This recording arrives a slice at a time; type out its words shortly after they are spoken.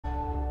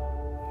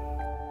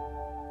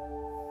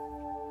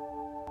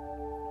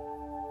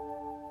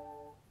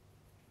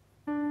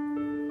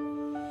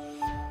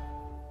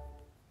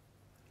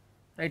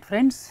Right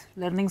friends,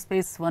 Learning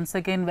Space once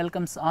again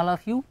welcomes all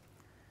of you.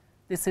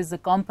 This is a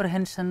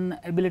comprehension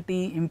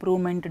ability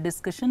improvement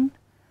discussion.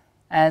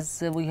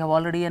 As we have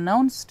already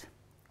announced,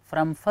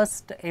 from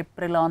 1st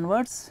April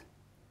onwards,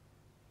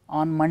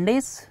 on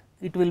Mondays,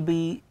 it will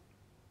be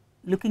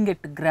looking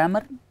at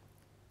grammar.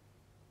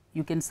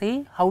 You can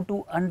say how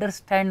to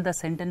understand the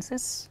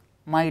sentences.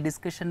 My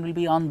discussion will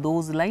be on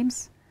those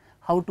lines,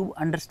 how to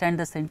understand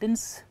the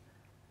sentence,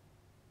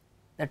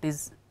 that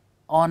is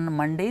on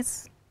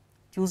Mondays.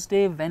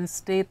 Tuesday,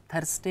 Wednesday,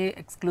 Thursday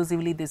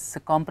exclusively this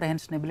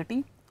comprehension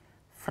ability.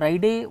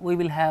 Friday we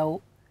will have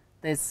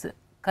this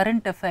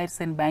current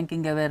affairs and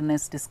banking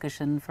awareness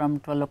discussion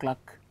from 12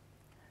 o'clock.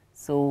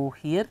 So,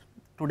 here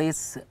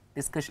today's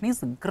discussion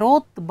is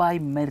growth by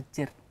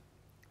merger.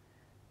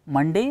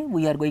 Monday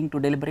we are going to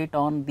deliberate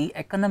on the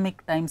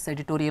Economic Times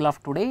editorial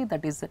of today,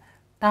 that is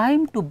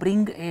time to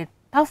bring a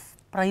tough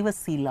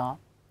privacy law.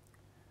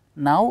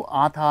 Now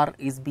Aadhaar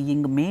is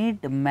being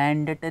made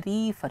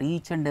mandatory for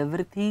each and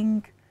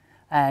everything,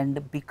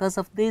 and because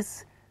of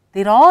this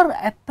there are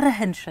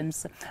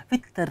apprehensions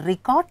with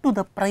regard to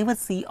the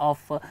privacy of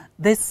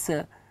this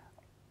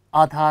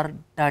Aadhaar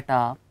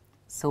data.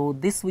 So,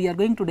 this we are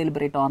going to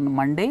deliberate on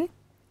Monday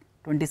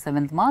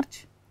 27th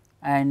March,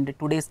 and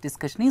today's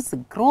discussion is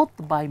growth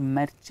by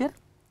merger.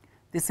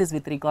 This is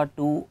with regard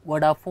to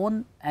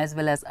Vodafone as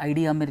well as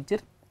Idea merger.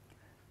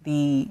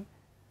 The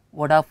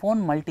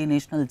Vodafone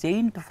multinational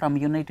giant from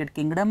United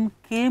Kingdom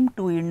came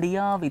to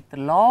India with a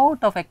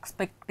lot of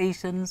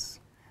expectations,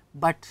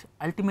 but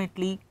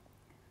ultimately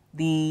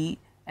the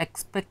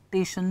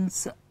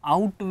expectations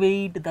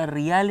outweighed the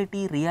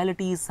reality.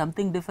 Reality is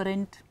something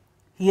different.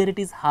 Here it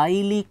is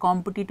highly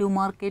competitive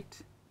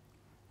market.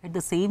 At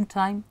the same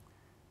time,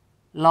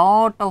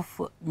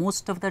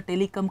 most of the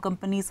telecom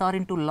companies are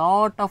into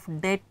lot of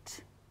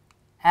debt.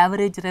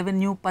 Average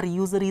revenue per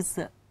user is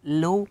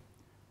low.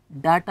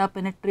 Data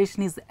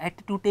penetration is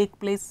yet to take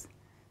place.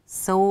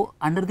 So,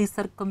 under these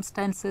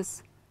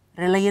circumstances,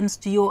 Reliance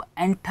Jio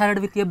entered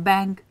with a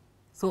bang.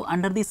 So,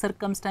 under these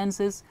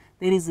circumstances,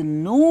 there is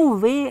no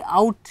way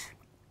out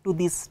to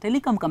these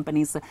telecom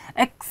companies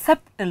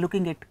except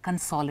looking at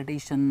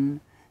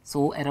consolidation.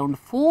 So, around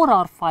 4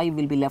 or 5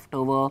 will be left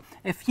over.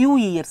 A few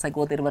years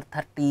ago there were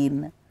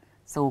 13.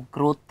 So,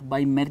 growth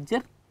by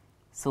merger.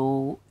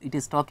 So, it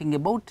is talking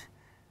about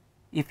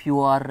if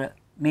you are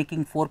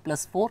making 4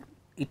 plus 4,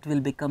 it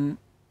will become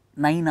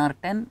 9 or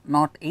 10,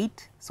 not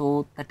 8.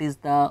 So, that is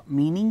the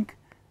meaning.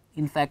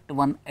 In fact,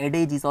 one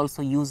adage is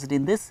also used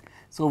in this.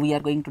 So, we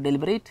are going to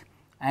deliberate,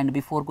 and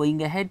before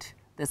going ahead,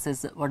 this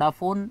is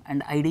Vodafone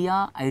and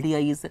Idea. Idea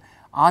is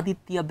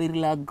Aditya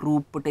Birla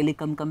Group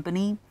telecom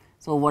company.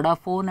 So,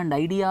 Vodafone and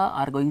Idea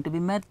are going to be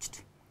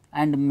merged,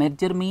 and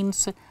merger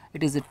means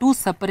it is two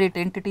separate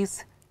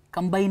entities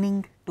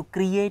combining to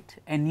create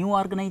a new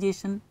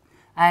organization,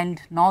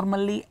 and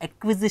normally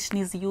acquisition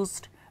is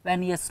used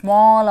when a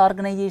small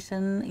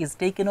organization is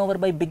taken over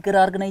by bigger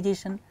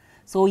organization.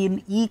 So,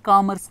 in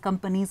e-commerce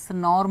companies,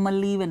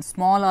 normally when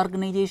small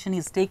organization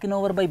is taken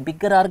over by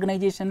bigger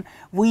organization,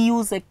 we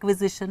use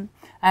acquisition,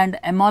 and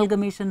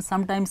amalgamation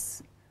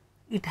sometimes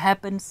it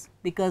happens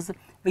because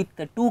with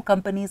the two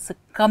companies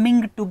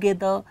coming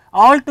together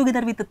all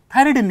together with a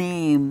third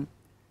name.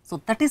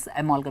 So, that is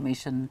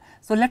amalgamation.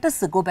 So, let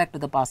us go back to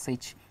the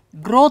passage.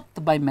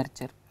 Growth by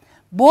merger.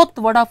 Both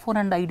Vodafone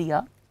and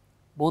Idea,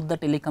 both the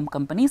telecom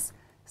companies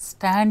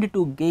stand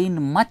to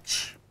gain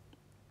much.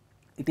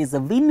 It is a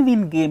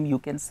win-win game, you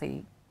can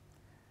say.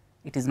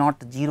 It is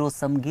not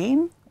zero-sum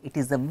game, it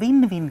is a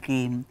win-win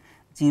game.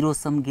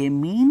 Zero-sum game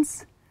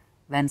means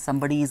when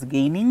somebody is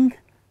gaining,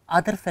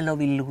 other fellow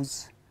will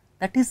lose.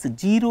 That is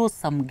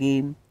zero-sum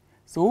game.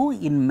 So,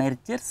 in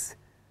mergers,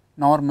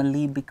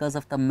 normally because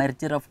of the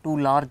merger of two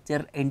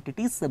larger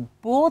entities,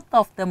 both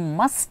of them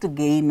must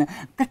gain.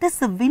 That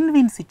is a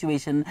win-win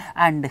situation,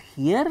 and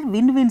here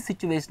win-win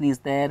situation is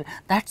there.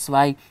 That is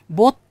why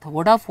both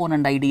Vodafone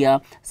and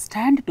Idea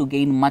stand to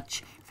gain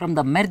much from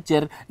the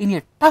merger in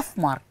a tough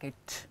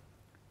market.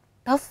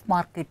 Tough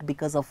market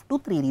because of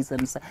 2-3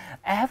 reasons.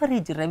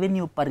 Average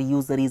revenue per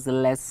user is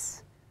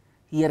less.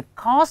 Here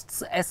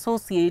costs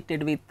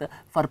associated with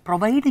for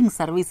providing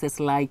services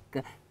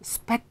like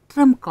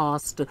spectrum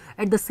cost,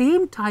 at the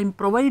same time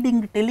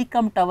providing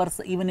telecom towers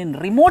even in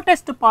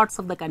remotest parts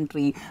of the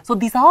country. So,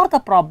 these are the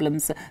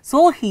problems.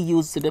 So, he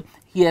used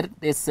here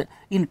this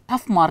in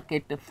tough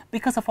market.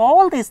 Because of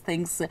all these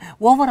things,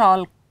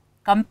 overall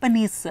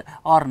companies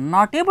are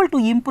not able to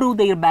improve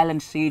their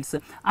balance sheets.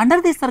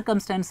 Under these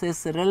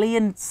circumstances,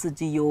 Reliance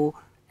Jio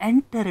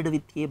entered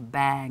with a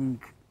bang.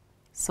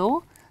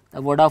 So,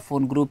 the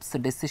Vodafone Group's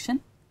decision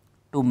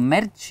to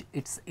merge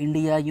its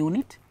India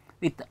unit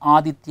with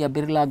Aditya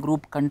Birla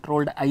Group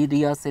controlled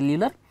Idea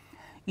Cellular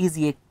is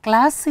a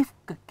classic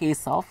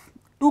case of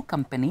two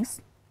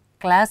companies,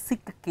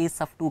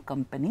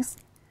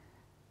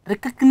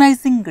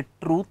 recognizing the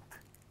truth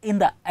in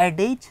the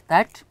adage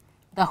that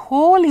the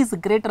whole is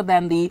greater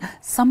than the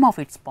sum of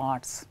its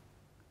parts.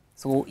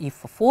 So, if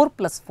 4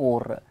 plus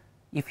 4,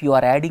 if you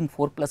are adding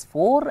 4 plus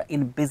 4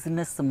 in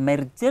business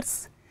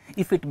mergers,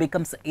 If it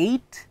becomes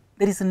 8,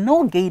 there is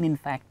no gain in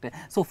fact.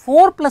 So,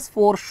 4 plus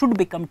 4 should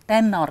become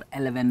 10 or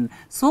 11.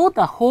 So,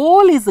 the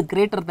whole is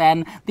greater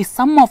than the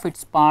sum of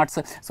its parts.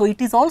 So, it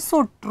is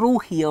also true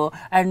here,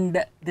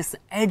 and this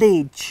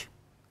adage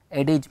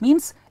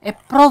means a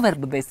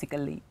proverb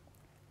basically.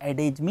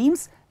 Adage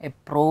means a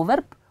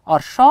proverb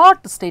or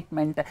short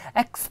statement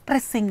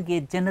expressing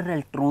a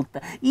general truth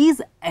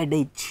is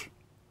adage.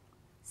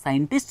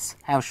 Scientists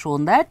have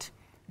shown that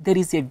there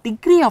is a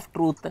degree of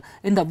truth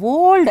in the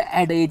old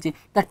adage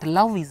that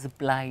love is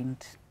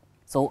blind.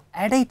 So,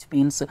 adage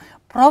means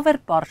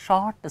proverb or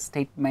short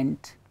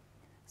statement.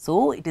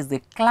 So, it is a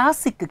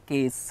classic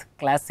case.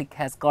 Classic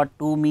has got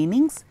two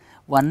meanings.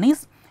 One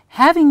is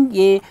having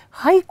a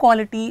high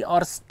quality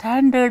or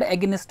standard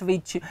against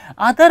which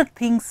other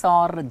things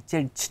are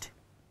judged.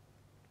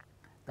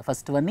 The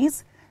first one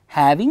is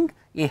having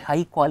a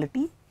high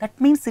quality,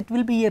 that means it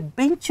will be a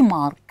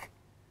benchmark.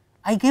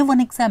 I gave one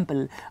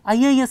example.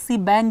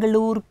 IISc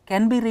Bangalore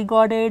can be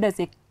regarded as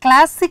a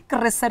classic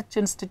research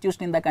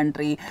institution in the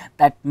country.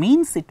 That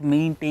means it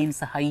maintains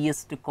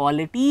highest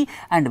quality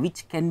and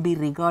which can be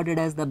regarded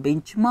as the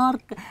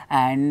benchmark,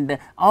 and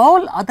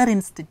all other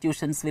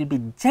institutions will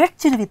be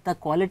judged with the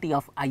quality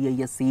of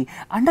IISc.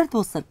 Under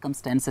those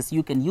circumstances,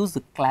 you can use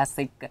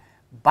classic,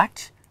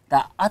 but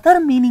the other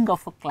meaning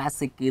of a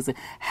classic is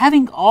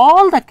having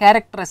all the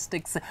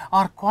characteristics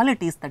or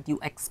qualities that you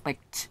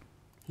expect.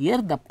 Here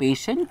the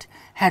patient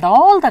had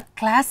all the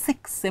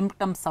classic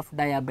symptoms of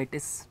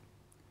diabetes.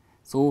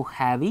 So,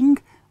 having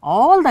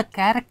all the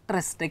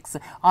characteristics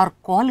or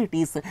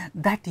qualities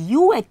that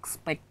you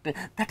expect,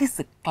 that is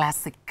a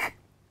classic.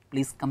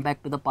 Please come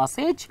back to the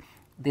passage.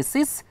 This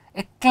is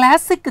a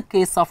classic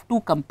case of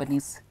two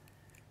companies.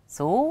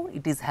 So,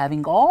 it is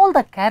having all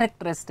the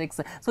characteristics.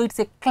 So, it is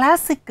a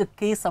classic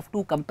case of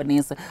two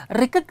companies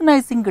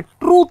recognizing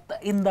truth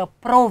in the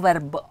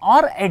proverb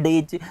or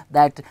adage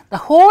that the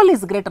whole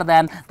is greater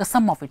than the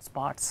sum of its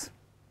parts.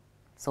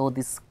 So,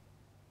 this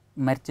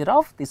merger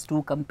of these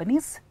two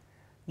companies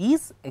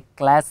is a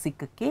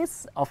classic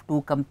case of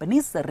two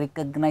companies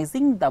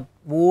recognizing the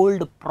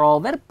old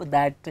proverb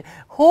that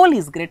whole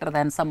is greater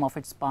than sum of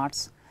its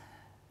parts.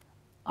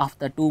 Of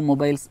the two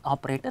mobile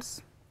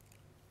operators,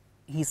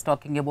 he is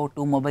talking about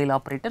two mobile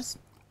operators.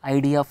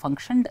 Idea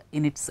functioned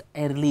in its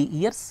early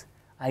years.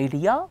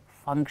 Idea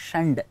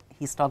functioned,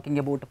 he is talking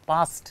about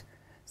past.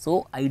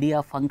 So,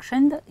 idea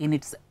functioned in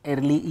its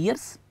early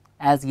years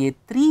as a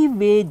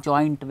three-way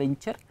joint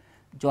venture.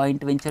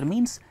 Joint venture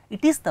means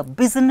it is the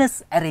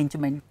business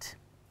arrangement.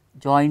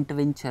 Joint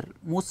venture,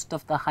 most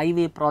of the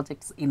highway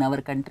projects in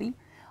our country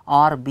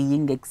are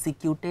being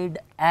executed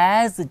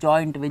as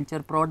joint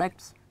venture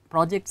projects,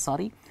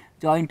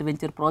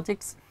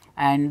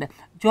 and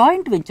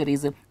joint venture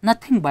is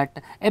nothing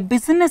but a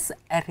business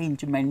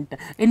arrangement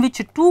in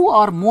which two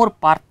or more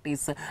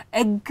parties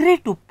agree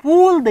to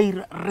pool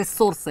their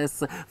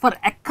resources for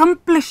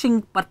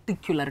accomplishing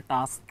particular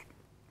task.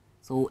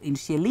 So,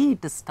 initially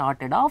it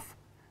started off,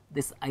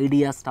 this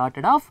idea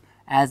started off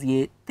as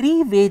a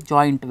three-way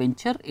joint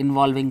venture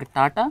involving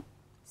Tata.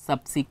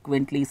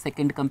 Subsequently,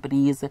 second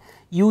company is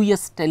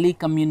US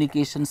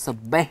Telecommunications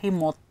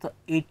Behemoth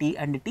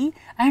AT&T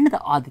and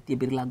the Aditya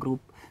Birla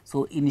Group.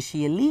 So,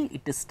 initially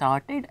it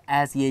started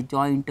as a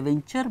joint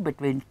venture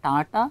between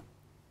Tata,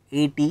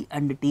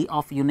 AT&T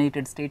of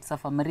United States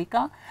of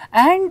America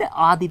and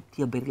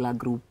Aditya Birla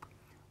Group.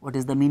 What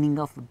is the meaning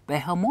of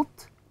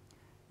behemoth?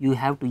 You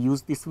have to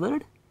use this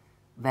word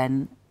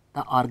when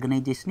the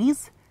organization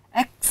is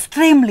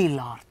extremely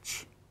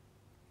large.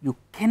 You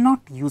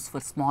cannot use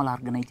for small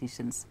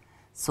organizations.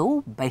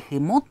 So,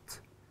 behemoth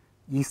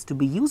is to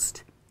be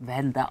used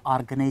when the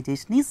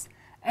organization is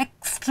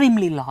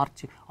extremely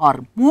large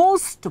or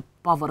most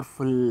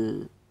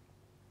powerful,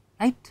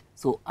 right.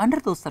 So, under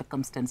those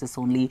circumstances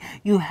only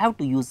you have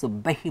to use a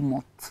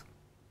behemoth.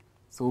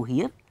 So,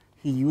 here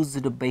he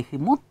used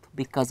behemoth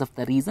because of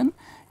the reason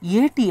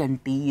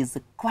AT&T is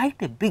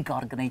quite a big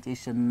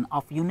organization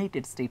of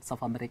United States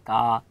of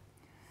America,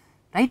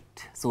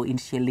 right. So,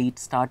 initially it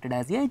started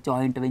as a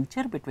joint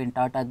venture between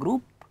Tata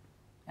Group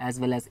as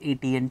well as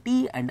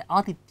AT&T and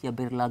Aditya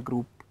Birla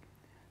Group.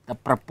 The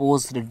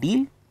proposed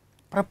deal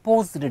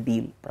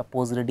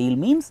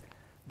means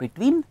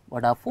between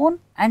Vodafone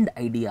and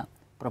Idea.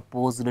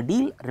 Proposed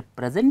deal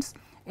represents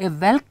a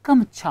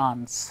welcome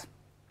chance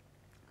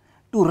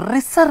to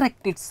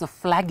resurrect its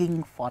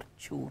flagging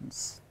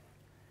fortunes.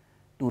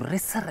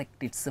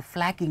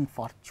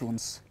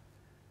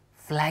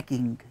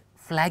 Flagging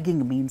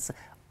means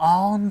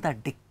on the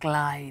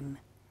decline.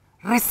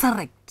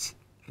 Resurrect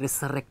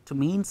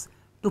means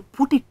to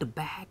put it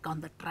back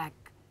on the track.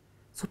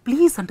 So,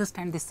 please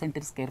understand this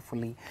sentence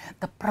carefully.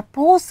 The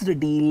proposed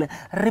deal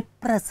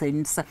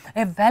represents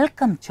a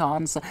welcome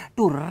chance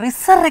to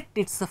resurrect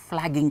its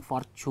flagging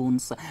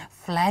fortunes.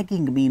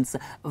 Flagging means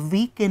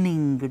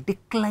weakening,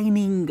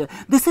 declining.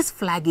 This is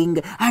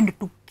flagging, and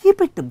to keep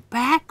it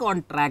back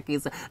on track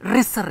is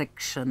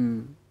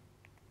resurrection.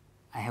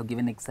 I have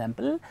given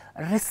example,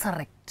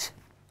 resurrect.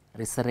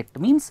 Resurrect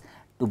means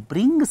to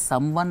bring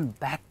someone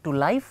back to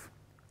life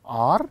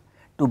or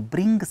to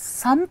bring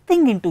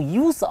something into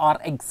use or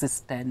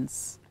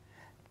existence,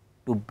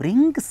 to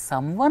bring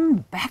someone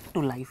back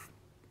to life.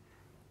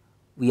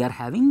 We are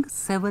having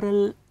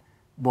several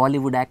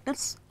Bollywood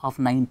actors of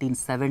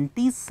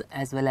 1970s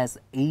as well as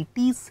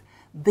 80s.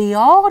 They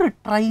are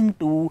trying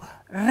to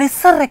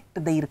resurrect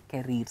their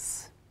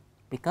careers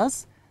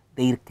because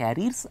their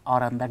careers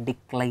are on the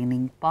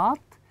declining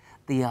path.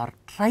 They are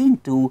trying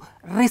to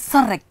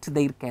resurrect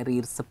their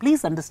careers. So,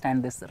 please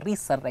understand this,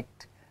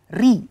 resurrect.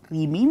 Re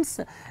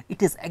means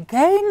it is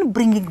again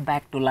bringing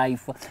back to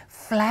life.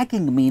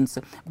 Flagging means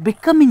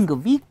becoming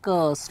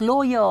weaker,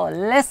 slower,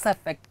 less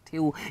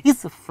effective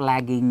is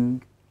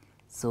flagging.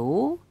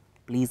 So,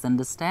 please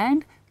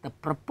understand, the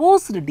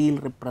proposed deal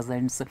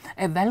represents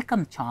a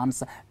welcome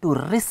chance to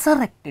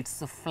resurrect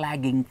its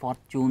flagging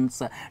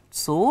fortunes.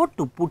 So,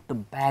 to put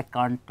back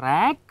on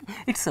track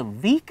its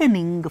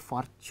weakening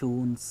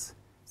fortunes.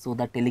 So,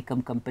 the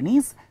telecom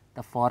companies,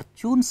 the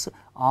fortunes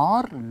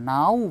are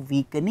now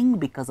weakening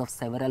because of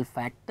several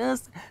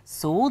factors.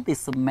 So,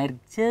 this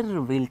merger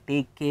will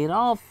take care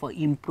of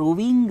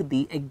improving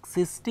the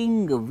existing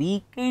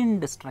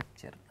weakened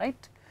structure,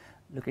 right.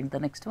 Look at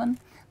the next one.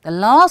 The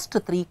last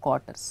 3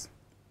 quarters,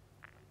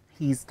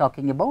 he is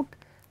talking about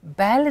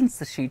balance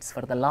sheets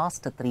for the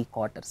last 3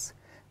 quarters.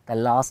 The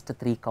last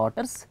 3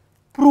 quarters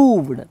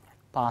proved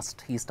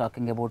past, he is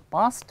talking about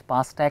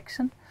past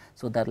action.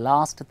 So, the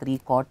last 3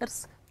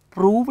 quarters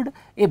proved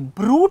a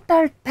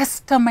brutal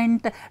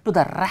testament to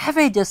the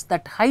ravages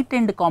that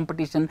heightened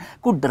competition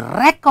could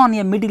wreak on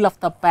a middle of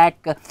the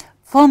pack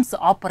firm's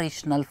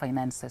operational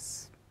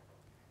finances.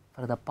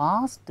 For the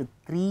past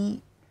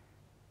 3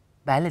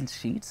 balance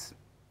sheets,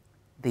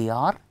 they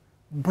are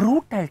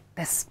brutal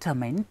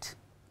testament.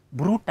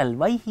 Brutal,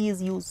 why he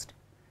is used?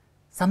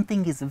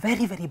 Something is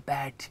very, very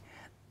bad.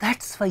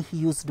 That's why he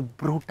used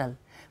brutal.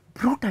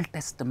 Brutal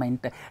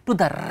testament to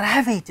the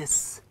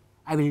ravages.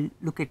 I will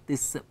look at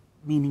this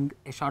meaning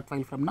a short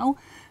while from now.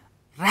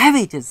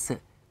 Ravages,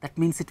 that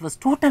means it was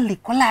totally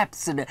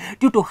collapsed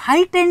due to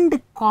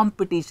heightened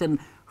competition.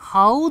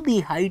 How the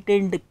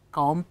heightened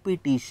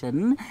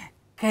competition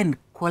can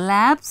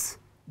collapse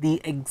the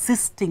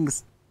existing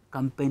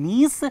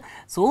companies.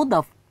 So,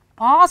 the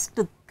past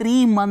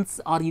 3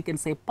 months, or you can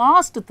say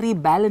past 3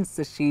 balance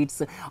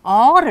sheets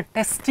are a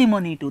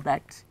testimony to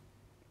that.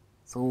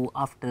 So,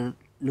 after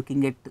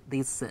looking at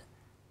these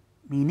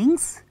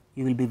meanings,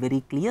 you will be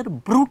very clear.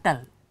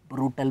 Brutal,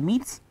 brutal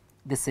means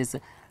this is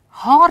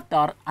hot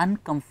or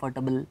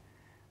uncomfortable.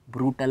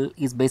 Brutal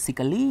is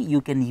basically you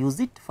can use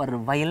it for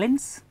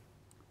violence.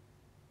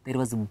 There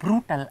was a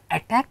brutal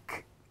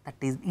attack, that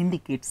is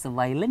indicates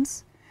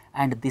violence,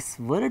 and this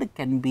word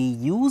can be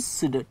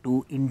used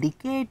to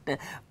indicate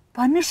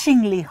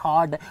punishingly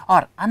hard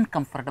or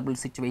uncomfortable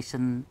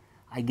situation.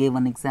 I gave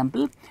an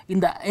example. In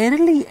the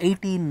early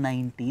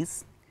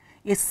 1890s,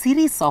 a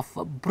series of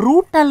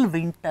brutal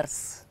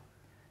winters.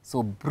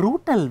 So,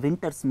 brutal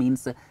winters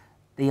means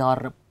they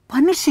are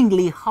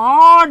punishingly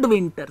hard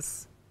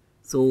winters.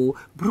 So,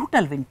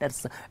 brutal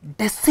winters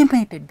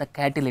decimated the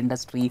cattle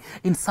industry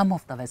in some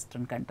of the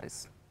western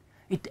countries.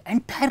 It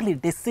entirely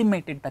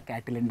decimated the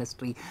cattle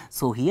industry.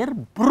 So, here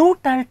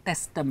brutal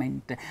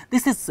testament,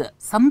 this is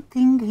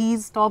something he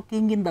is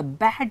talking in the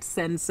bad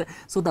sense.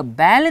 So, the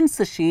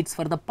balance sheets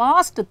for the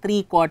past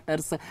 3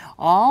 quarters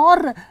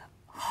are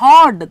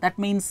hard, that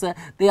means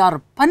they are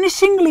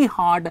punishingly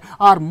hard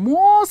or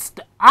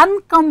most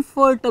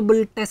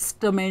uncomfortable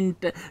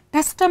testament.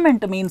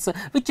 Testament means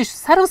which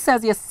serves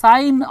as a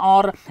sign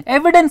or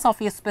evidence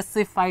of a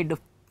specified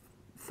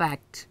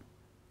fact.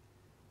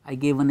 I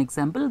gave one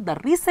example. The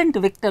recent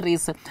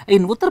victories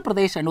in Uttar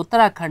Pradesh and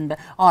Uttarakhand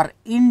are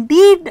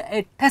indeed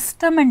a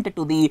testament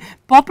to the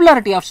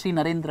popularity of Sri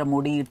Narendra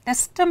Modi.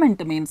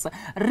 Testament means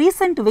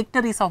recent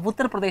victories of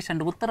Uttar Pradesh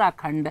and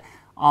Uttarakhand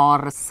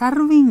are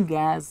serving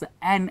as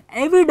an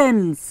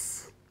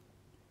evidence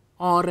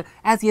or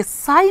as a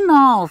sign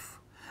of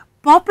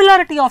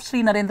popularity of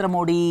Sri Narendra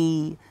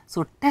Modi.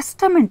 So,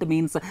 testament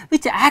means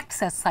which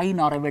acts as sign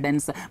or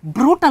evidence.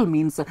 Brutal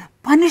means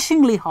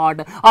punishingly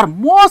hard or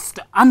most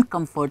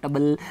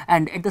uncomfortable,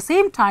 and at the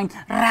same time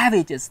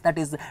ravages, that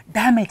is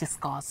damages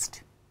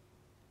caused.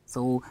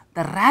 So,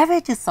 the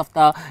ravages of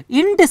the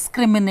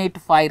indiscriminate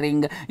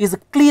firing is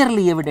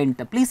clearly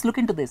evident. Please look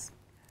into this.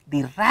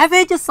 The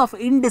ravages of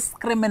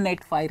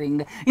indiscriminate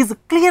firing is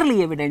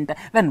clearly evident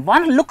when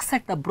one looks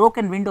at the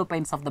broken window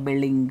panes of the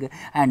building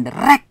and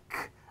wreck.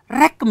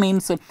 Wreck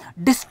means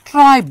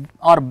destroy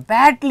or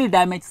badly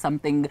damage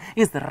something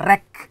is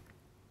wreck.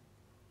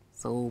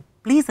 So,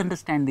 please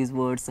understand these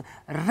words.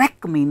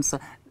 Wreck means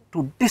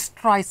to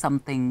destroy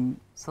something.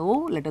 So,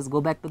 let us go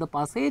back to the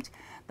passage.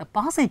 The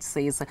passage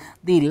says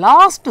the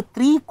last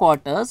 3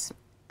 quarters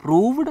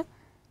proved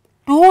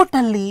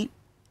totally,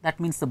 that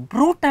means a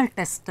brutal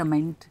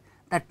testament.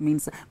 That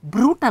means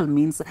brutal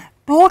means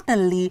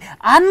totally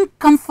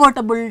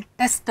uncomfortable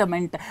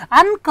testament,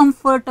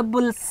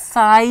 uncomfortable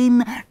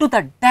sign to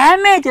the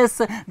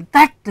damages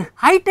that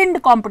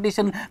heightened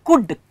competition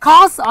could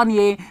cause on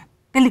a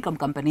telecom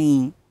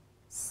company.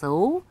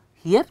 So,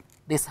 here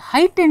This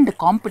heightened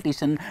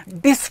competition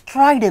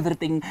destroyed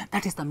everything.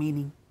 That is the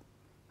meaning.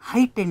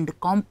 Heightened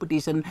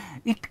competition,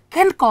 it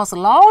can cause a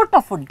lot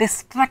of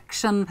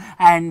destruction,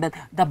 and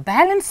the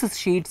balance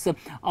sheets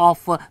of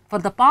for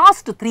the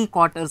past 3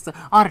 quarters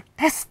are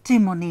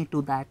testimony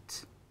to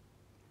that.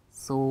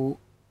 So,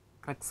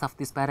 crux of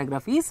this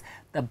paragraph is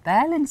the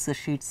balance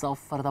sheets of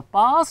for the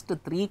past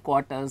 3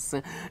 quarters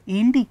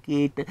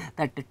indicate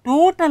that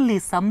totally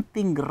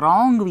something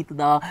wrong with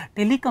the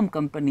telecom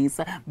companies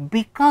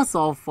because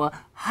of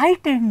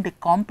heightened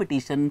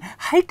competition.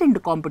 Heightened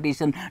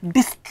competition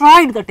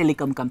destroyed the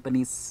telecom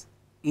companies,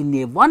 in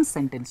a one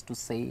sentence to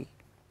say.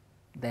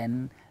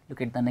 Then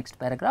look at the next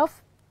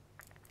paragraph.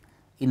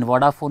 In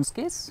Vodafone's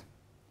case,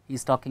 he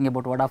is talking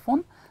about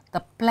Vodafone.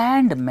 The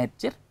planned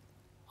merger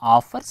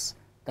offers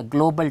the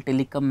global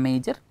telecom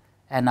major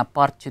an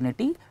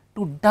opportunity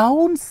to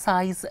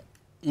downsize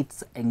its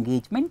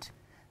engagement.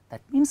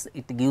 That means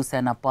it gives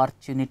an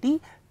opportunity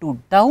to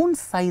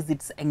downsize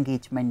its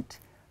engagement.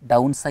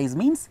 Downsize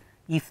means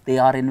if they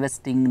are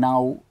investing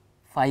now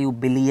 $5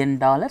 billion,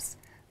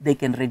 they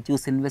can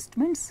reduce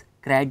investments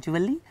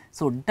gradually.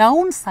 So,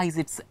 downsize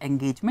its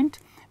engagement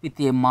with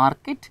a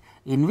market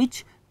in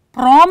which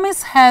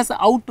promise has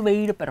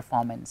outweighed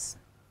performance.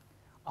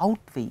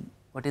 Outweigh.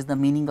 What is the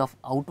meaning of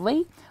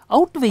outweigh?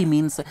 Outweigh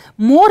means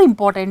more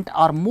important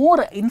or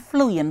more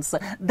influence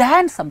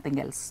than something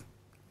else.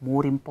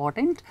 More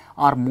important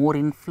or more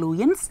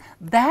influence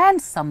than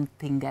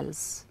something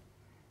else.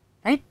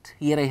 Right?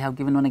 Here I have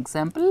given one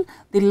example.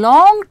 The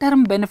long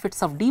term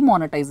benefits of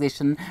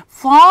demonetization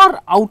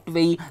far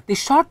outweigh the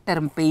short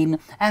term pain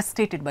as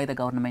stated by the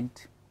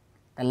government.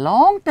 The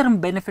long term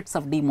benefits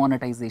of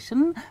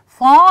demonetization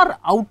far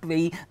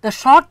outweigh the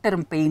short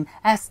term pain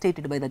as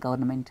stated by the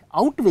government.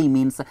 Outweigh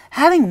means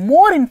having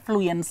more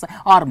influence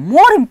or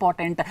more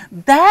important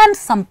than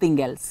something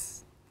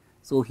else.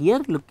 So,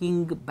 here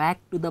looking back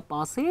to the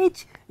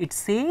passage, it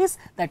says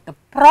that the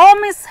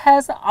promise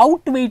has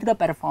outweighed the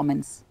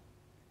performance.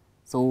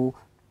 So,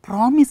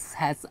 promise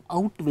has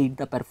outweighed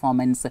the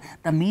performance.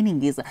 The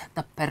meaning is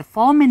the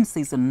performance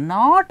is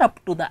not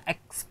up to the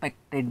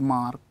expected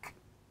mark.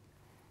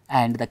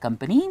 And the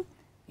company,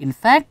 in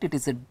fact, it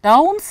is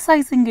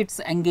downsizing its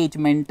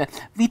engagement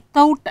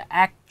without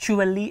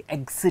actually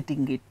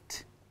exiting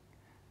it.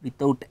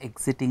 Without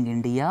exiting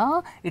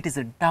India, it is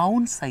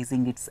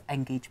downsizing its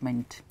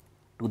engagement.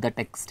 To that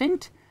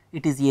extent,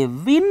 it is a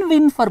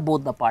win-win for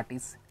both the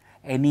parties.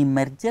 Any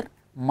merger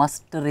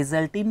must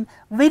result in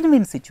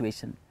win-win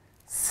situation.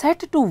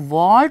 Set to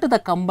vault the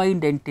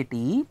combined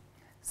entity,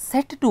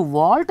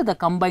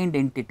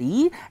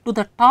 to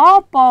the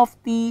top of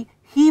the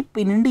heap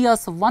in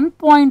India's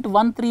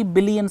 1.13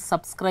 billion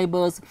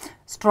subscribers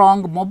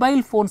strong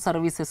mobile phone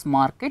services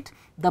market.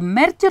 The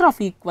merger of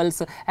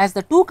equals, as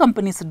the two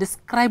companies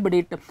described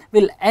it,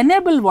 will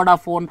enable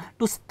Vodafone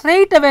to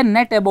straightaway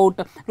net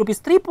about rupees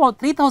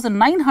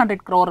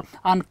 3,900 crore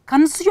on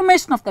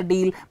consummation of the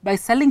deal by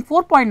selling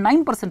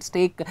 4.9%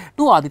 stake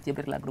to Aditya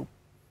Birla Group.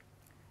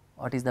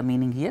 What is the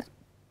meaning here?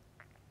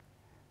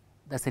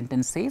 The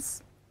sentence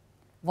says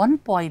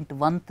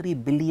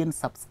 1.13 billion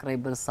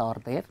subscribers are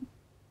there,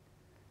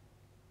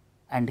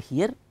 and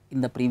here in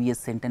the previous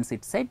sentence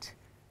it said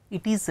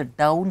it is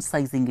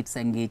downsizing its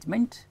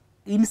engagement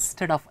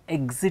instead of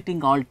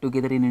exiting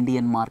altogether in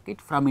Indian market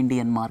from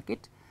Indian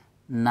market.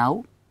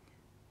 Now,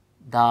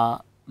 the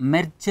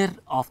merger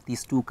of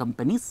these two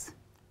companies,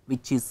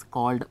 which is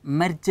called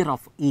merger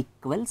of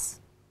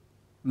equals.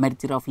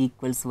 Merger of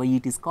equals, why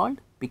it is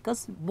called?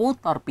 Because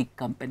both are big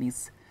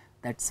companies.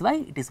 That is why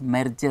it is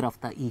merger of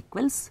the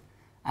equals.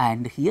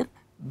 And here,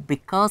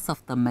 because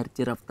of the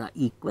merger of the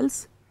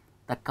equals,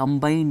 the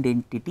combined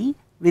entity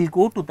will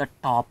go to the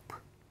top.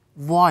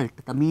 Vault,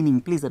 the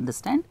meaning, please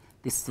understand,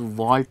 this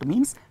vault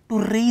means to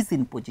raise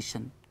in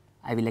position.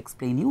 I will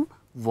explain you.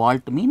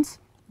 Vault means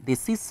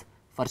this is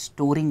for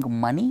storing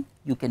money,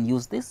 you can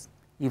use this.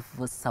 If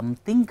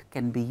something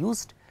can be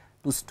used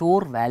to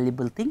store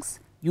valuable things,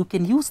 you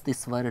can use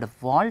this word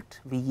vault,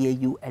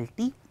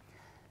 V-A-U-L-T,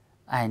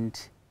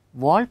 and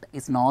vault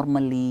is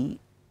normally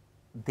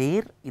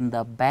there in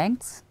the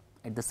banks,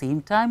 at the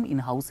same time in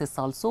houses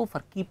also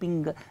for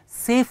keeping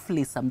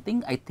safely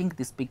something. I think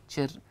this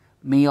picture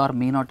may or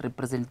may not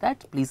represent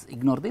that, please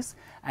ignore this.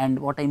 And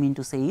what I mean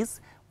to say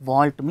is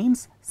vault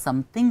means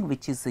something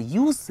which is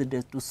used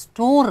to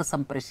store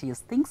some precious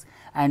things,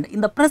 and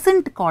in the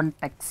present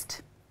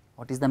context,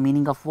 what is the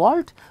meaning of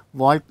vault?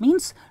 Vault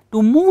means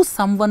to move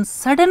someone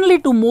suddenly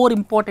to more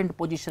important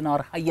position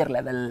or higher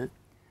level.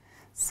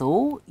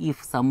 So,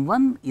 if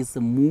someone is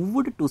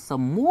moved to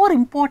some more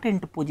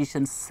important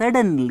position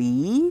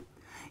suddenly,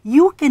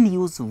 you can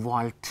use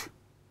vault.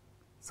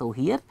 So,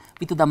 here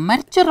with the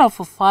merger of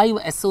 5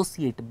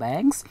 associate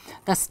banks,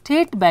 the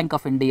State Bank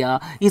of India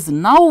is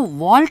now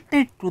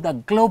vaulted to the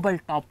global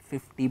top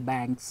 50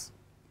 banks.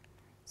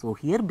 So,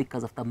 here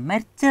because of the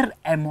merger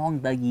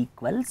among the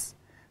equals,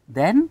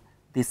 then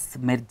this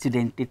merged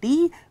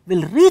entity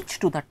will reach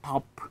to the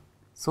top.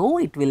 So,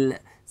 it will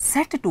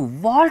set to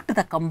vault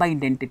the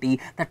combined entity.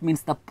 That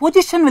means the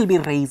position will be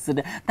raised,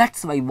 that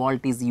is why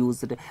vault is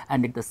used,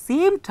 and at the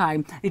same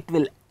time it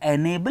will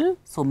enable,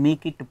 so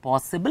make it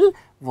possible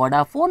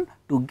Vodafone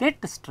to get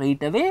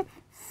straight away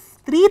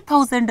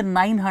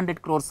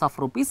 3,900 crores of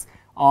rupees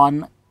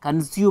on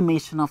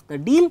consummation of the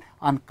deal,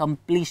 on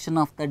completion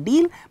of the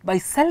deal by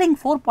selling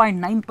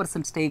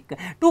 4.9% stake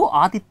to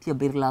Aditya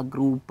Birla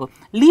Group,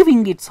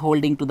 leaving its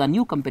holding to the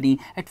new company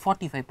at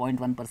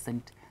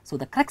 45.1%. So,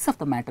 the crux of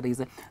the matter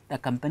is the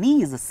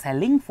company is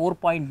selling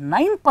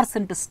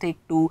 4.9% stake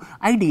to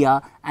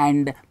Idea,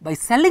 and by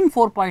selling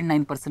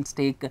 4.9%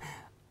 stake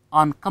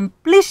on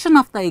completion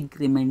of the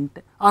agreement,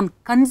 on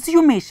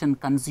consummation,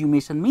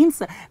 consummation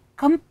means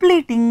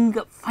completing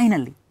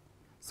finally.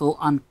 So,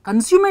 on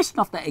consummation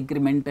of the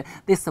agreement,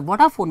 this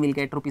Vodafone will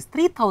get rupees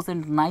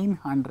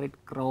 3,900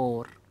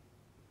 crore,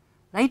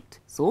 right.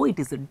 So, it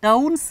is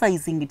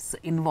downsizing its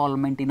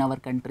involvement in our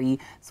country.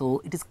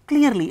 So, it is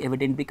clearly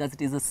evident because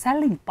it is a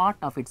selling part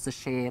of its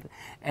share.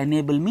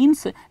 Enable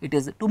means it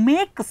is to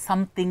make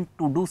something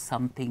to do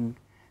something.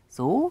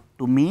 So,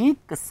 to make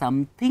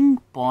something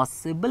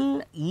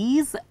possible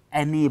is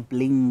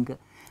enabling.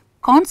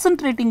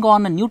 Concentrating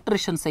on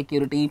nutrition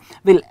security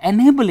will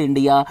enable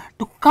India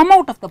to come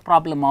out of the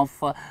problem of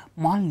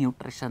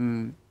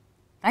malnutrition,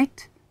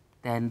 right.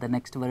 Then the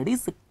next word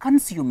is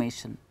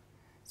consummation.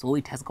 So,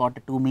 it has got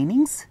two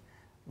meanings.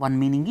 One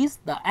meaning is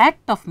the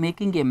act of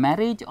making a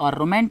marriage or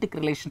romantic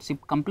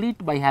relationship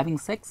complete by having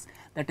sex,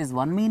 that is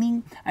one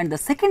meaning, and the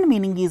second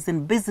meaning is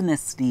in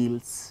business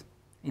deals.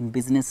 In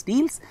business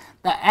deals,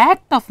 the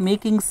act of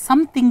making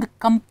something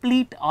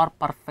complete or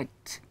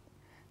perfect.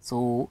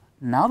 So,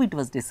 now it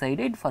was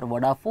decided for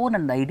Vodafone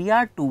and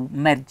Idea to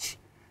merge.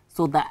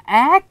 So, the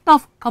act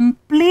of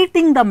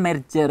completing the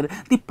merger,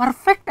 the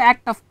perfect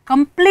act of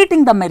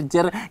completing the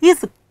merger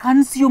is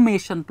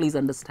consummation, please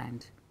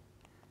understand.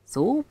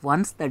 So,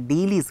 once the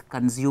deal is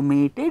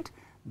consummated,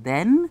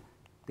 then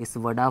this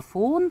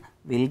Vodafone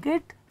will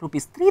get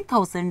rupees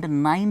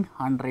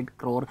 3,900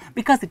 crore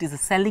because it is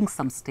selling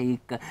some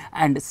stake,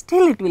 and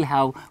still it will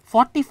have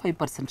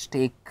 45%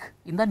 stake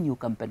in the new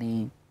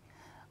company.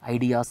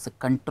 Idea's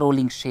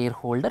controlling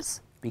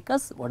shareholders,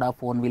 because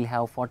Vodafone will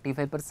have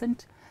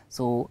 45%.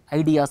 So,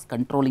 Idea's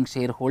controlling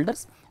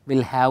shareholders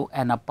will have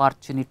an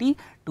opportunity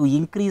to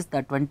increase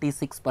the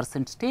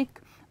 26% stake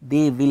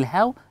they will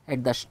have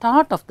at the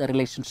start of the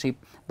relationship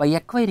by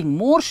acquiring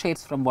more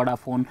shares from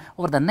Vodafone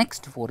over the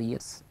next 4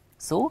 years.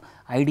 So,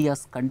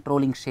 Idea's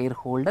controlling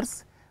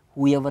shareholders,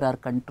 whoever are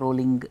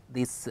controlling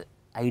this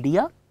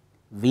Idea,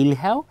 will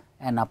have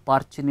an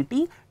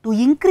opportunity to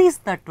increase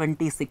the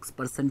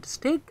 26%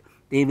 stake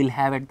they will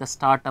have at the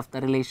start of the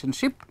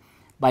relationship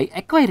by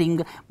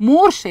acquiring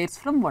more shares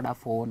from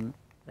Vodafone,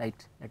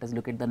 right. Let us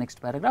look at the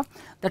next paragraph.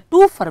 The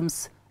two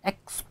firms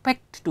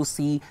expect to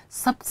see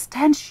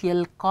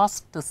substantial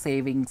cost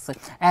savings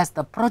as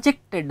the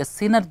projected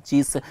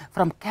synergies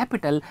from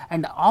capital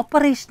and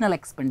operational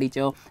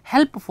expenditure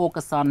help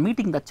focus on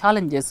meeting the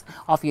challenges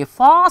of a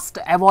fast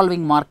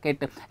evolving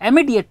market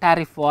amid a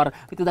tariff war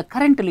with the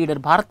current leader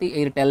Bharti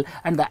Airtel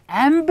and the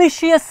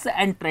ambitious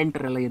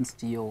entrant Reliance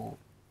Jio.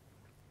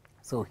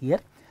 So, here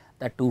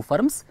the two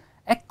firms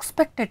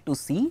expected to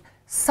see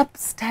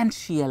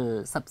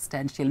substantial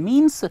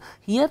means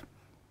here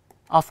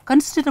of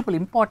considerable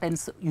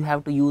importance, you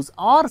have to use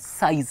or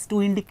size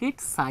to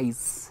indicate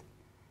size,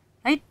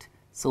 right.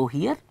 So,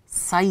 here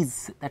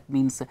size, that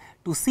means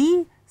to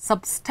see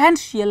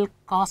substantial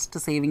cost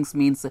savings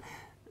means,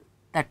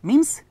 that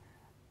means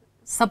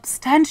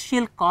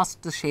substantial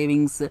cost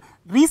savings,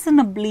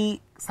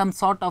 reasonably some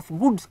sort of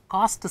good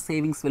cost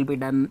savings will be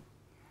done,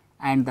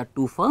 and the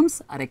two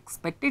firms are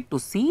expected to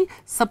see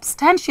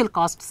substantial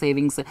cost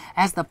savings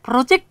as the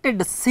projected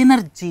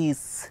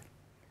synergies.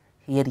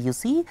 Here you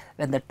see,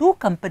 when the two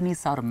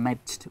companies are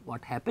merged,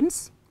 what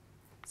happens?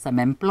 Some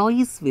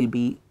employees will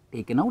be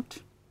taken out.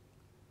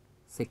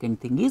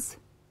 Second thing is,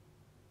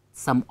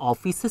 some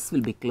offices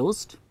will be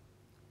closed.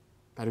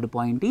 Third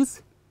point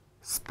is,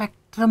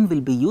 spectrum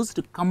will be used.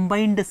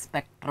 Combined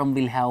spectrum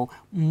will have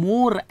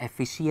more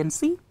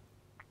efficiency.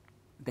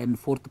 Then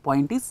fourth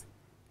point is,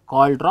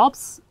 call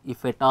drops,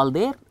 if at all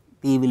there,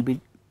 they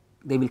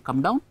will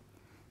come down.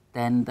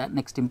 Then the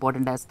next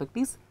important aspect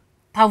is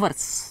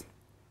towers.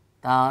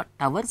 The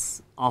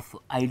towers of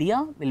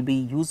Idea will be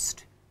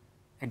used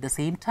at the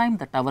same time,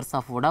 the towers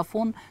of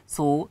Vodafone.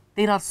 So,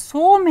 there are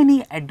so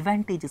many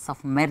advantages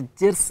of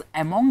mergers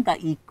among the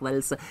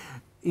equals.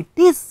 It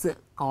is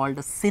called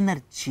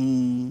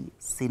synergy.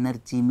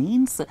 Synergy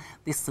means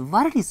this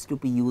word is to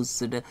be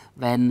used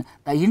when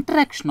the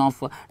interaction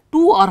of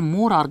two or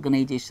more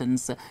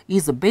organizations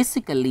is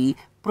basically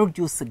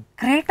produce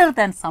greater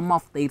than sum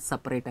of their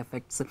separate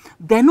effects.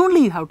 Then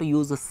only you have to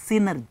use a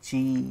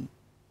synergy.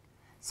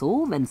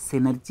 So, when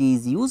synergy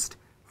is used,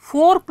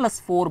 4 plus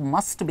 4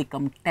 must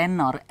become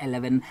 10 or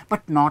 11,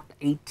 but not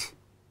 8.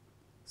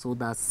 So,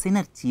 the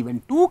synergy,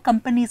 when two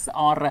companies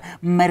are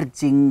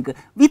merging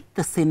with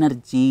the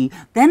synergy,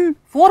 then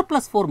 4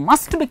 plus 4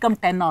 must become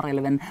 10 or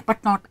 11,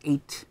 but not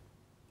 8.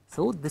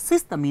 So, this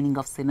is the meaning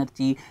of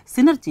synergy.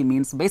 Synergy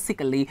means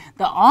basically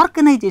the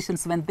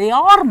organizations, when they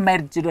are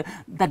merged,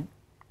 the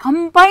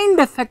combined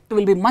effect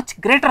will be much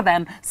greater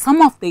than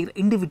some of their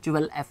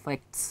individual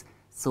effects.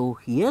 So,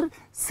 here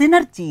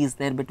synergy is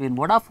there between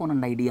Vodafone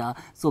and Idea.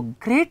 So,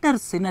 greater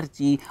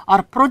synergy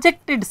or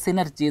projected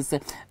synergies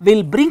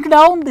will bring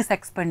down this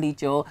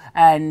expenditure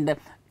and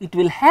it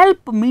will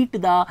help meet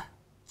the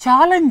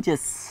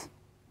challenges.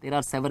 There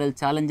are several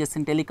challenges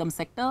in telecom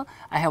sector.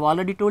 I have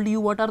already told you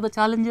what are the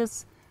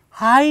challenges.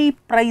 High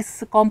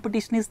price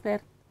competition is there,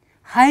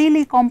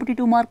 highly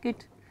competitive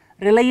market,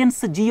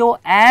 Reliance Jio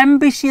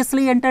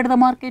ambitiously entered the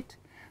market,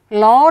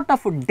 lot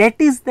of debt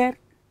is there.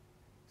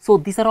 So,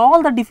 these are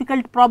all the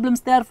difficult problems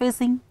they are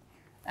facing,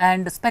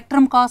 and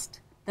spectrum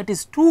cost, that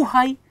is too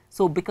high.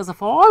 So, because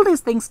of all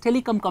these things,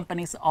 telecom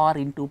companies are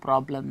into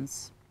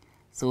problems.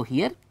 So,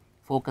 here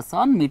focus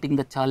on meeting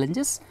the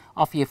challenges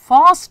of a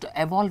fast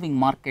evolving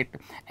market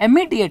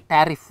amid a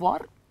tariff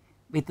war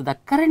with the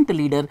current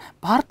leader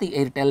Bharti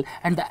Airtel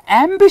and the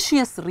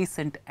ambitious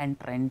recent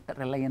entrant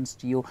Reliance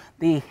Jio.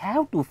 They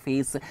have to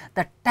face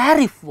the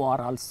tariff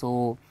war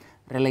also.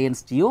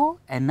 Reliance Jio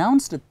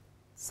announced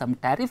some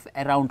tariff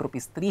around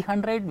rupees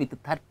 300 with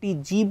 30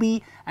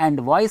 GB and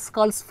voice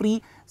calls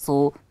free.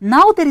 So,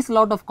 now there is a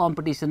lot of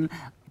competition.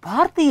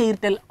 Bharti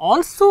Airtel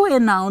also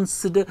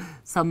announced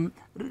some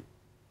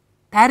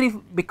tariff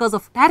because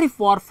of tariff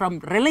war from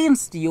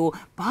Reliance Jio.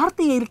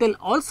 Bharti Airtel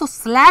also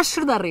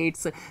slashed the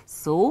rates.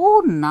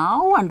 So,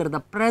 now under the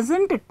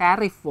present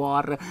tariff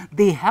war,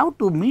 they have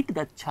to meet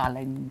the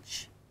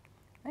challenge,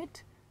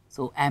 right.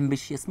 So,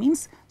 ambitious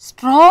means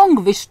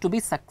strong wish to be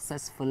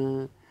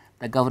successful.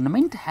 The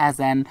government has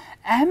an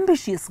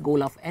ambitious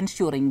goal of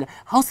ensuring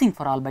housing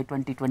for all by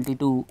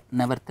 2022.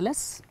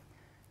 Nevertheless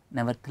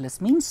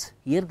means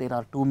here there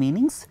are two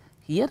meanings.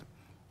 Here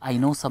I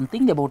know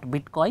something about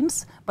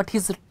bitcoins, but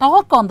his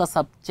talk on the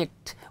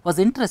subject was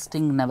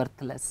interesting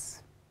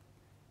nevertheless.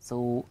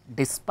 So,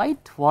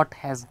 despite what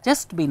has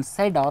just been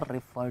said or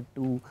referred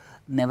to,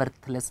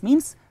 nevertheless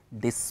means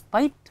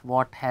despite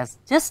what has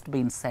just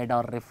been said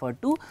or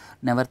referred to,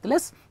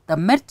 nevertheless, the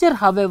merger,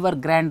 however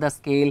grand the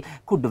scale,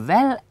 could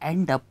well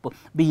end up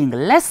being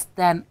less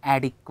than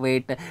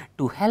adequate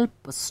to help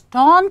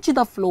staunch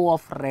the flow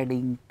of red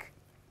ink.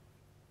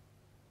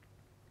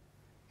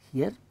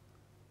 Here,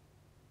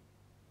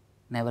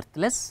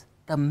 nevertheless,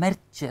 the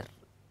merger,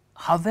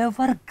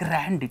 however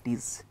grand it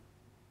is,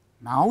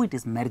 now it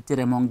is merger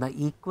among the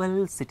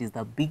equals, it is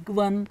the big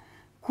one,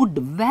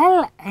 could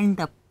well end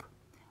up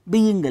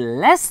being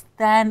less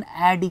than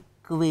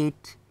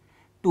adequate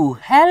to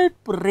help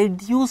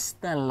reduce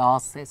the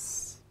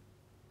losses.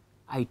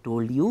 I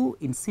told you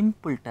in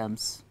simple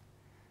terms,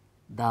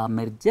 the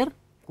merger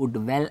could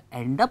well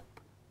end up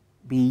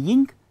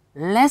being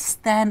less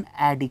than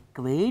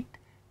adequate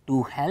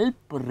to help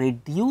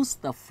reduce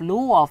the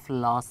flow of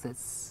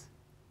losses.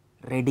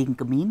 Red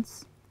ink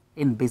means,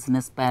 in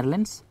business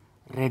parlance,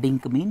 red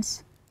ink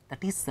means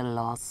that is the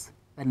loss.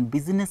 When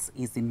business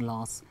is in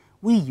loss,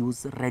 we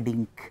use red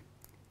ink.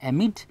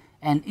 Amid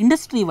an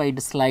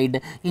industry-wide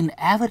slide in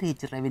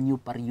average revenue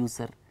per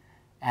user.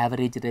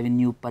 Average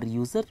revenue per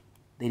user,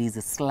 there is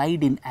a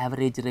slide in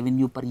average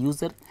revenue per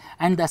user,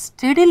 and the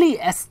steadily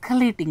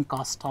escalating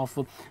cost of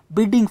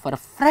bidding for a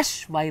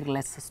fresh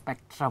wireless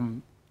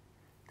spectrum.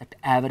 That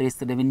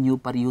average revenue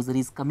per user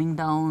is coming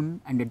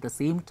down, and at the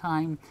same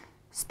time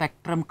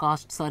spectrum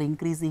costs are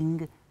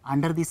increasing.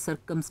 Under these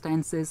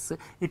circumstances,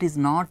 it is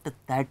not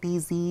that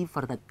easy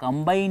for the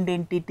combined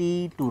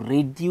entity to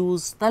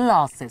reduce the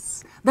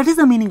losses. That is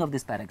the meaning of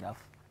this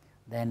paragraph.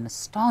 Then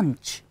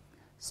staunch.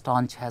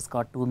 Staunch has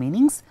got two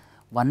meanings.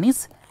 One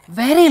is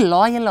very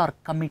loyal or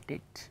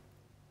committed.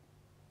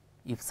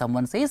 If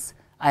someone says,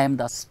 I am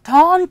the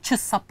staunch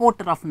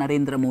supporter of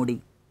Narendra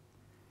Modi.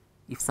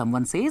 If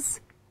someone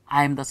says,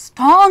 I am the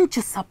staunch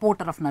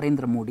supporter of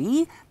Narendra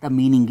Modi, the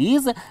meaning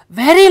is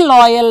very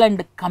loyal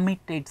and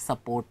committed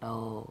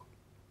supporter.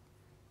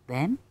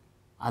 Then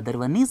other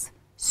one is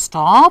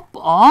stop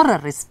or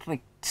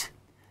restrict.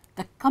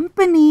 The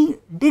company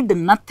did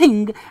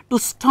nothing to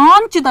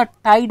staunch the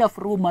tide of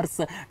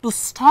rumors, to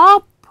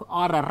stop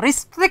or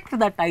restrict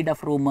the tide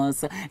of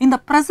rumors. In the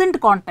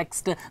present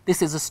context,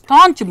 this is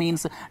staunch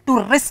means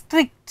to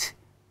restrict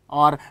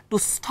or to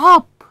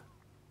stop.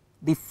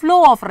 The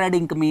flow of red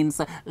ink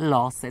means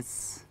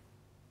losses,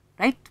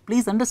 right.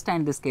 Please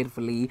understand this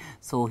carefully.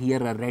 So,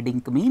 here a red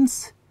ink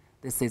means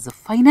this is a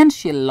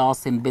financial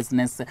loss in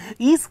business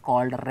is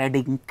called red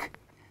ink.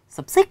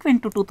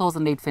 Subsequent to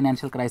 2008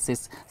 financial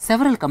crisis,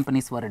 several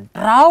companies were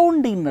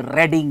drowned in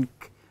red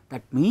ink.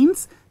 That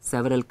means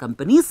several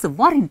companies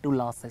were into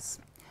losses.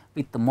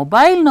 With the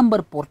mobile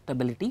number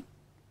portability,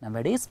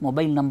 nowadays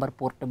mobile number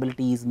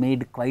portability is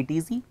made quite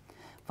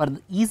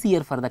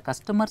easier for the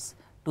customers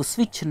to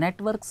switch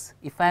networks.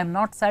 If I am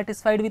not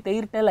satisfied with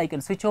Airtel, I can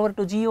switch over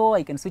to Jio,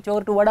 I can switch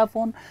over to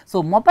Vodafone.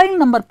 So, mobile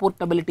number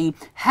portability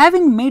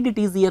having made it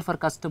easier for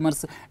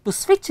customers to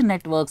switch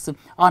networks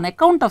on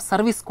account of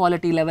service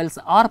quality levels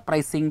or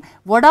pricing,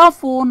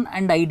 Vodafone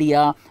and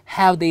Idea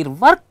have their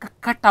work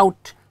cut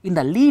out in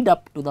the lead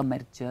up to the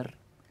merger.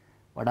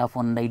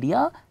 Vodafone and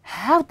Idea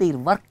have their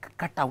work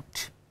cut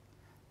out.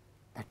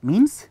 That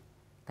means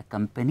the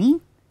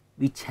company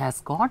which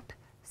has got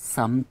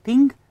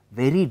something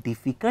very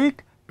difficult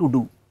to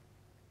do.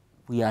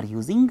 We are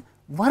using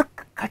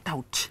work cut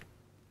out.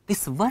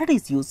 This word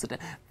is used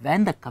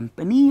when the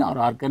company or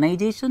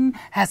organization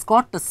has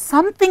got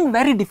something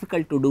very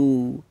difficult to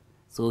do.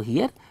 So,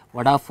 here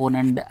Vodafone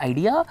and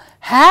Idea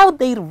have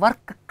their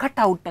work cut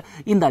out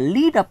in the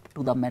lead up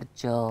to the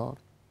merger.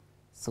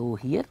 So,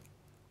 here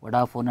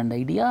Vodafone and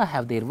Idea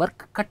have their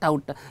work cut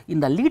out in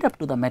the lead up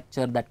to the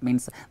merger. That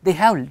means they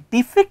have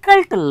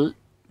difficult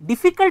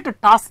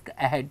task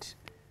ahead,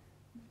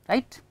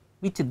 right,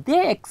 which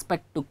they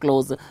expect to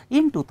close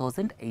in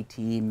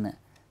 2018.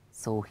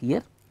 So,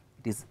 here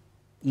it is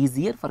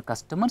easier for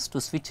customers to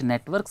switch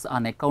networks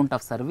on account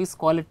of service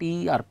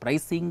quality or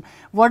pricing.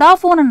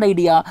 Vodafone and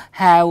Idea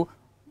have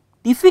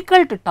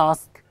difficult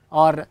task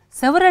or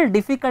several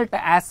difficult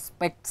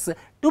aspects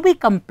to be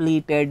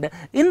completed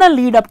in the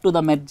lead up to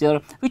the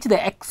merger, which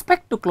they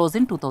expect to close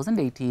in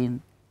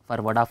 2018. For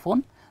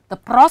Vodafone, the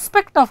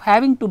prospect of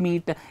having to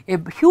meet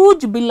a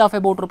huge bill of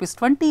about rupees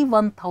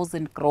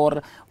 21,000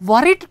 crore,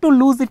 worried to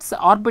lose its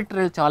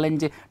arbitral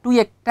challenge to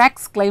a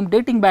tax claim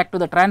dating back to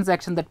the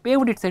transaction that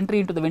paved its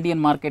entry into the Indian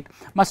market,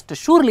 must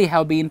surely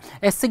have been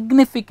a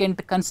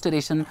significant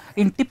consideration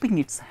in tipping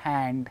its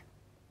hand.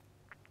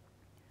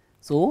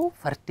 So,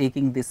 for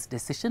taking this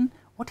decision,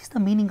 what is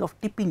the meaning of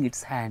tipping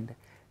its hand?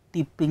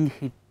 Tipping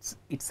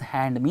its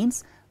hand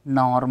means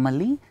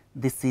normally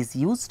this is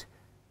used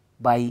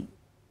by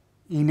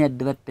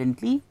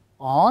inadvertently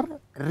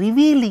or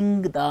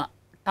revealing the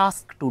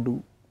task to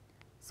do.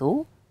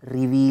 So,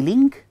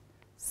 revealing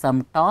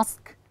some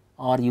task,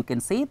 or you can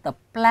say the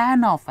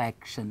plan of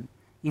action.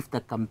 If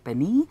the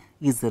company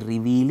is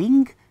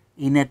revealing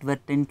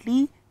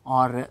inadvertently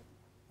or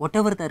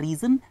whatever the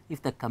reason,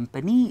 if the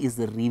company is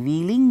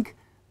revealing,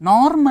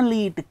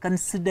 normally it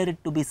considered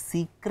to be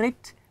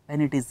secret. When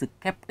it is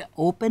kept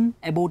open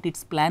about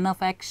its plan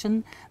of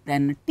action,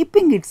 then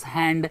tipping its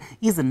hand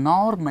is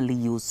normally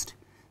used.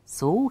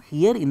 So,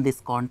 here in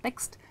this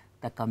context,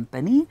 the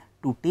company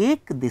to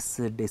take this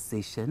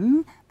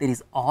decision, there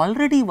is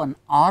already one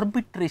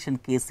arbitration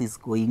case is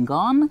going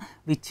on,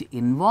 which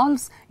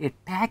involves a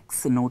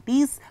tax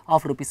notice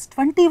of rupees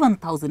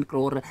 21,000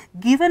 crore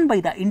given by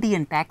the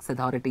Indian tax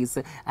authorities,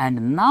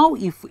 and now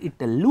if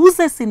it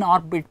loses in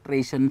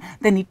arbitration,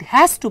 then it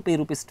has to pay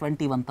rupees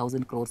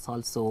 21,000 crores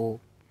also.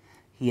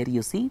 Here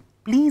you see,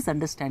 please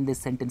understand this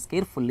sentence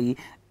carefully.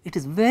 It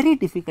is very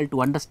difficult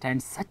to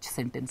understand such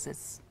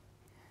sentences.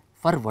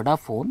 For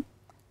Vodafone,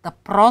 the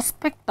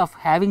prospect of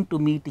having to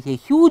meet a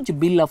huge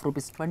bill of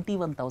rupees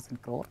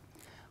 21,000 crore,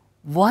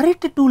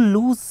 worried to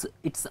lose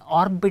its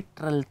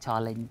arbitral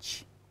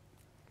challenge,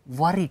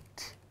 worried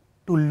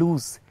to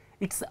lose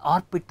its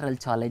arbitral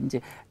challenge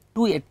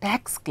to a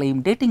tax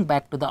claim dating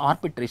back to the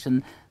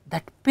arbitration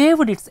that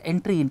paved its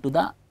entry into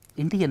the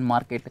Indian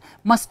market,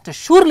 must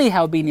surely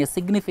have been a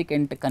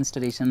significant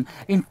consideration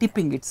in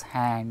tipping its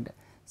hand.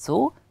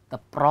 So, the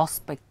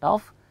prospect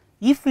of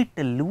if it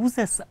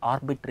loses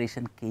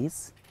arbitration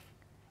case,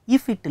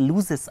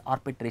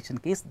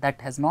 that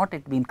has not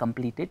yet been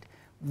completed,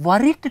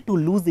 worried to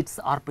lose its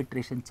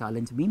arbitration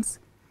challenge means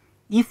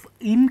if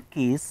in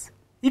case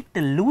it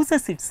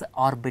loses its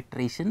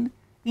arbitration,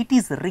 it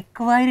is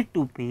required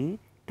to pay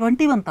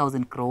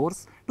 21,000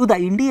 crores to the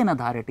Indian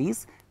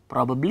authorities.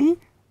 Probably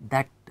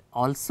that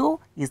also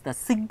is the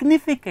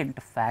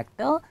significant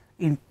factor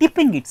in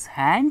tipping its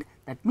hand,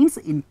 that means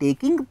in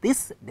taking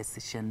this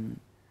decision.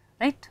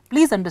 Right?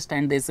 Please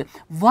understand this,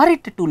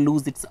 worried to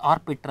lose its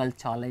arbitral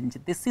challenge,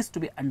 this is to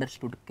be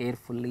understood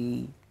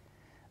carefully.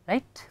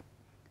 Right?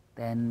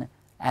 Then,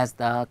 as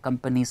the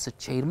company's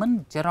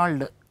chairman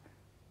Gerald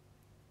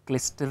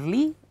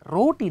Clisterly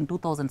wrote in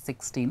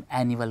 2016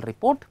 annual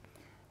report,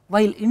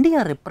 while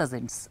India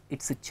represents,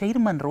 its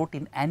chairman wrote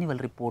in annual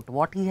report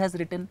what he has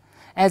written,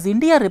 as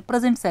India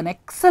represents an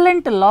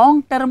excellent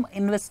long term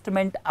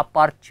investment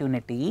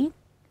opportunity.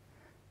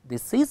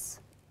 This is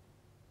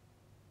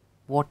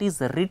what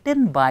is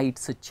written by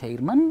its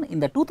chairman in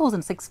the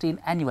 2016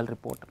 annual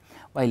report.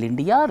 While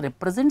India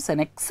represents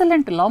an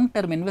excellent long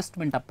term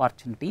investment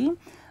opportunity,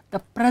 the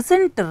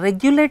present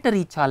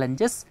regulatory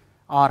challenges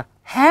are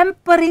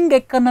hampering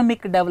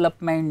economic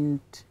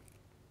development.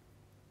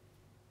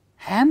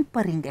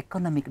 Hampering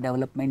economic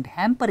development,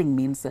 hampering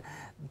means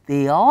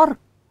they are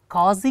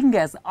causing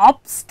as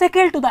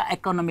obstacle to the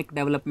economic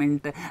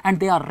development and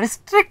they are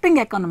restricting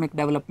economic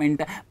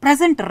development,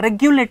 present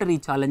regulatory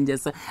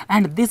challenges,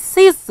 and this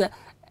is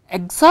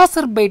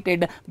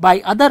exacerbated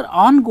by other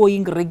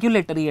ongoing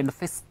regulatory and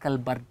fiscal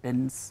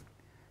burdens.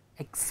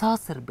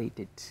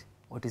 Exacerbated,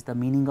 what is the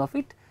meaning of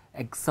it?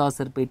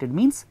 Exacerbated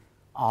means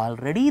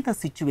already the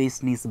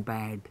situation is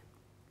bad.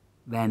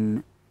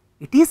 When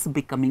it is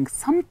becoming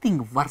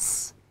something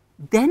worse,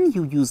 then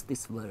you use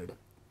this word.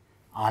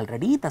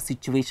 Already the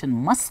situation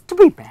must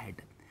be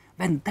bad.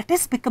 When that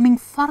is becoming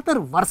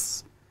further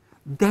worse,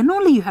 then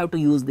only you have to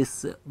use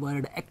this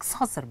word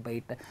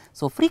exacerbate.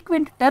 So,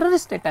 frequent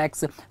terrorist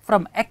attacks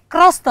from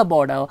across the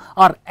border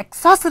are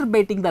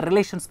exacerbating the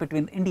relations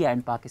between India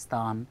and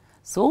Pakistan.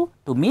 So,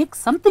 to make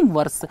something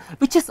worse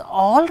which is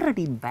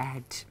already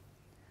bad,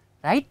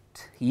 right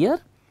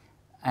here,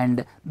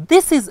 and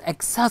this is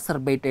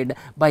exacerbated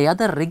by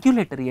other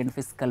regulatory and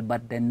fiscal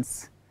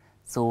burdens.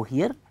 So,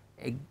 here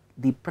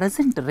the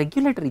present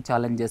regulatory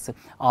challenges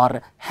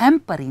are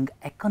hampering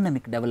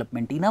economic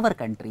development in our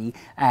country,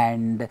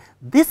 and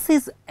this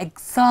is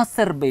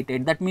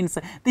exacerbated, that means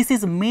this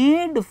is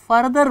made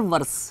further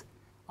worse.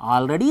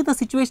 Already the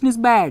situation is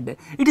bad,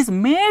 it is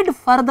made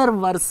further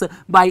worse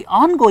by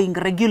ongoing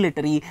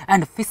regulatory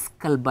and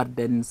fiscal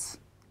burdens,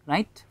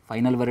 right.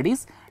 Final word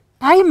is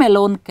time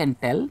alone can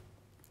tell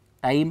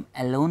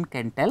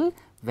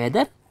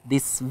whether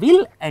this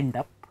will end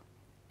up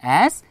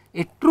as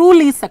a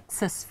truly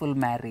successful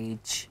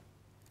marriage.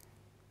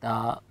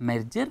 The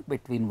merger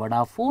between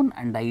Vodafone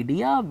and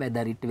Idea,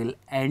 whether it will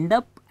end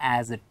up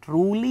as a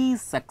truly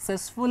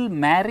successful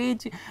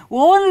marriage,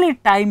 only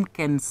time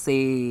can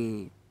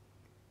say,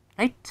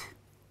 right.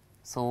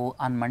 So,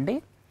 on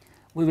Monday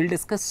we will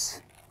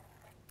discuss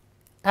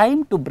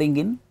time to bring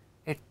in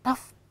a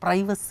tough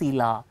privacy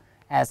law,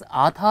 as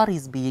Aadhaar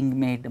is being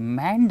made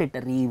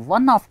mandatory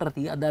one after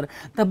the other.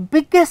 The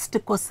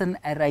biggest question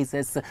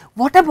arises,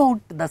 what about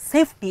the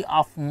safety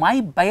of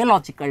my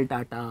biological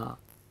data?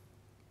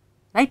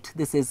 Right,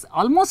 this is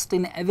almost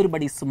in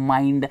everybody's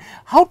mind,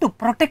 how to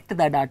protect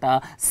the data.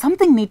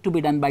 Something need to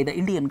be done by the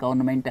Indian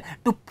government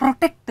to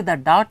protect the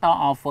data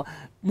of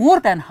more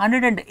than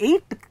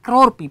 108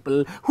 crore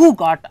people who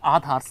got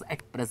Aadhaars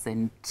at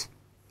present.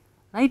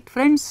 Right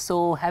friends,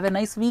 so have a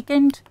nice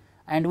weekend,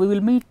 and we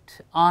will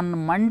meet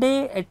on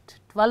Monday at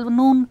 12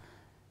 noon.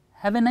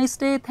 Have a nice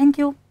day. Thank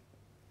you.